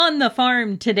the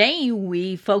Farm today,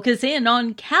 we focus in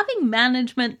on calving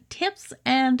management tips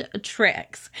and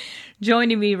tricks.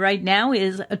 Joining me right now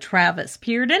is Travis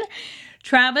Pearden.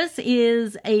 Travis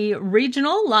is a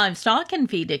regional livestock and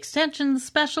feed extension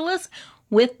specialist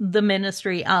with the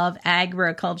Ministry of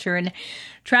Agriculture. And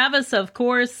Travis, of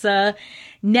course,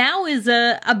 now is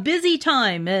a busy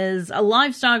time as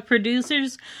livestock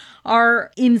producers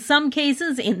are, in some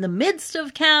cases, in the midst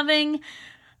of calving.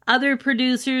 Other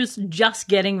producers just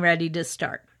getting ready to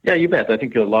start. Yeah, you bet. I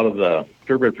think a lot of the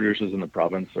purebred producers in the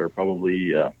province are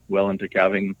probably well into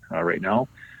calving right now.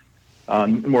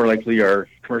 More likely our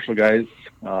commercial guys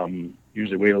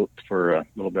usually wait for a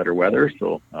little better weather.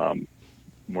 So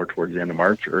more towards the end of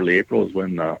March, early April is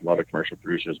when a lot of commercial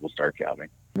producers will start calving.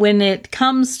 When it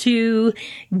comes to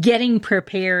getting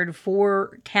prepared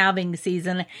for calving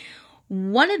season,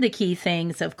 one of the key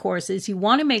things, of course, is you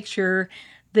want to make sure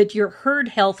that your herd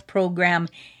health program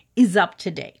is up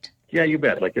to date. Yeah, you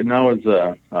bet. Like now as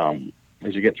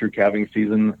you get through calving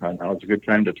season, now is a good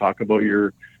time to talk about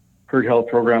your herd health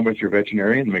program with your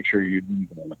veterinarian and make sure you do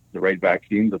the right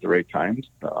vaccines at the right times.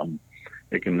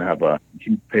 It can have a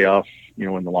huge payoff,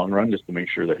 in the long run, just to make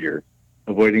sure that you're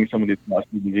avoiding some of these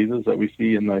nasty diseases that we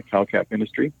see in the cow-calf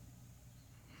industry.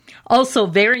 Also,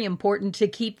 very important to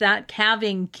keep that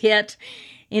calving kit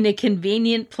in a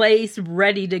convenient place,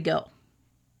 ready to go.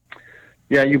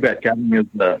 Yeah, you bet. Calving is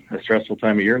a stressful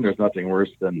time of year, and there's nothing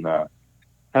worse than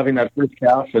having that first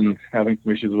calf and having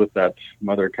some issues with that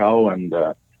mother cow and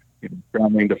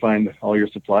scrambling to find all your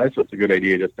supplies. So it's a good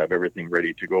idea just to have everything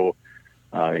ready to go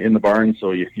in the barn,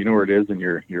 so you know where it is and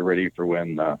you're ready for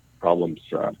when problems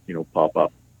pop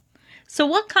up. So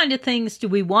what kind of things do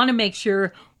we want to make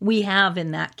sure we have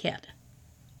in that kit?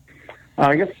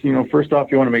 I guess first off,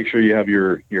 you want to make sure you have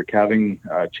your calving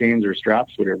chains or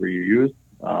straps, whatever you use.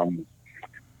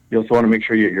 You also want to make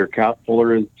sure your calf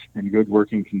puller is in good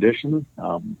working condition.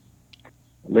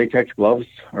 Latex gloves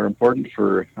are important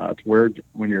to wear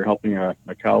when you're helping a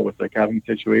cow with a calving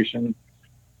situation.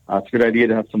 It's a good idea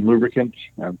to have some lubricant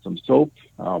and some soap.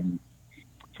 Some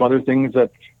other things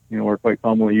that are quite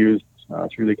commonly used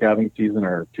through the calving season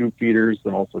are tube feeders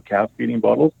and also calf feeding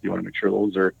bottles. You want to make sure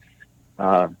those are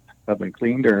have been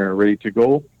cleaned and are ready to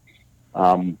go.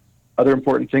 Other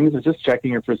important things is just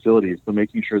checking your facilities, so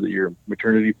making sure that your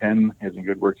maternity pen is in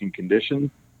good working condition.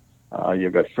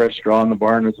 You've got fresh straw in the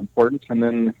barn is important, and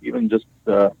then even just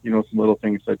some little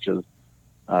things such as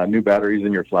new batteries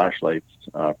in your flashlights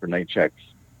for night checks.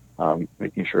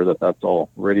 Making sure that that's all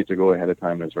ready to go ahead of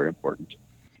time is very important.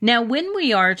 Now, when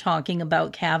we are talking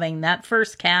about calving, that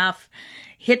first calf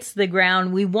hits the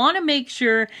ground, we want to make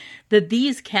sure that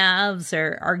these calves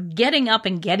are getting up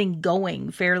and getting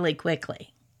going fairly quickly.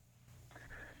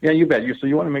 Yeah, you bet. So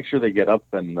you want to make sure they get up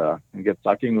and get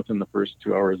sucking within the first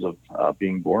 2 hours of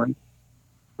being born.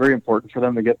 Very important for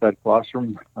them to get that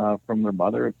colostrum from their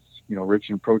mother. It's rich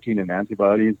in protein and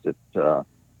antibodies. It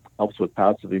helps with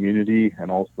passive immunity and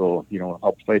also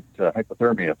helps fight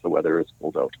hypothermia if the weather is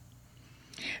cold out.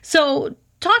 So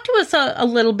talk to us a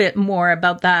little bit more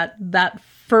about that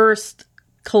first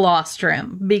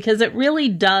colostrum, because it really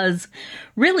does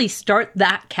start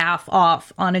that calf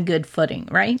off on a good footing,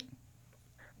 right?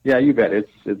 Yeah, you bet.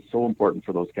 It's so important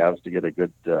for those calves to get a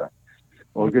good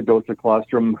dose of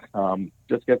colostrum.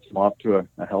 Just gets them off to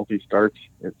a healthy start.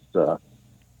 It's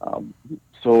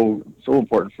so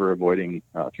important for avoiding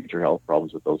future health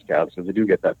problems with those calves, because they do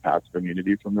get that passive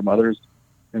immunity from their mothers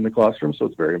in the colostrum, so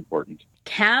it's very important.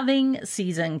 Calving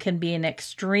season can be an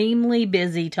extremely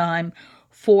busy time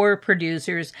for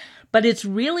producers, but it's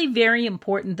really very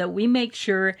important that we make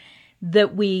sure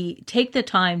that we take the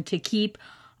time to keep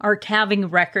our calving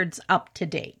records up to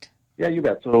date. Yeah, you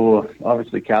bet. So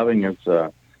obviously calving is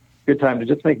a good time to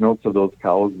just make notes of those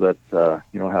cows that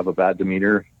have a bad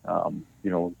demeanor,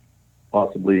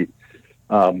 possibly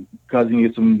causing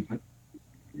you some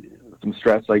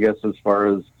stress, I guess, as far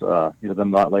as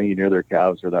them not letting you near their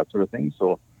calves or that sort of thing.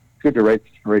 So it's good to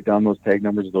write down those tag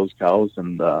numbers of those cows,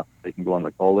 and they can go on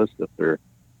the call list if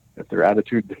their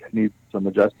attitude needs some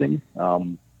adjusting.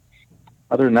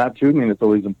 Other than that, too, it's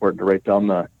always important to write down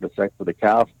the sex of the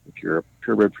calf. If you're a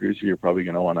purebred producer, you're probably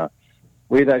going to want to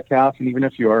weigh that calf, and even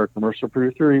if you are a commercial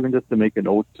producer, even just to make a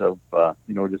note of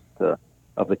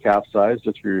of the calf size,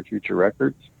 just for your future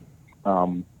records.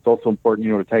 It's also important,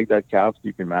 to tag that calf so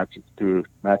you can match it to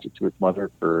its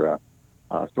mother for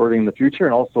sorting in the future,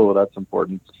 and also that's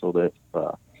important so that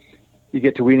you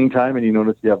get to weaning time and you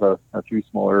notice you have a few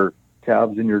smaller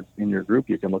calves in your group,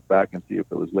 you can look back and see if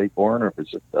it was late born or if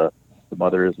it's just the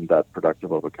mother isn't that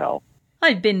productive of a cow.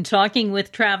 I've been talking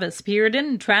with Travis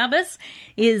Pearden. Travis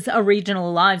is a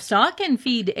regional livestock and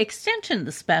feed extension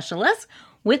specialist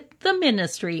with the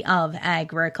Ministry of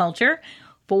Agriculture.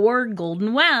 For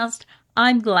Golden West,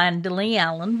 I'm Glendalee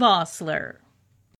Allen Vossler.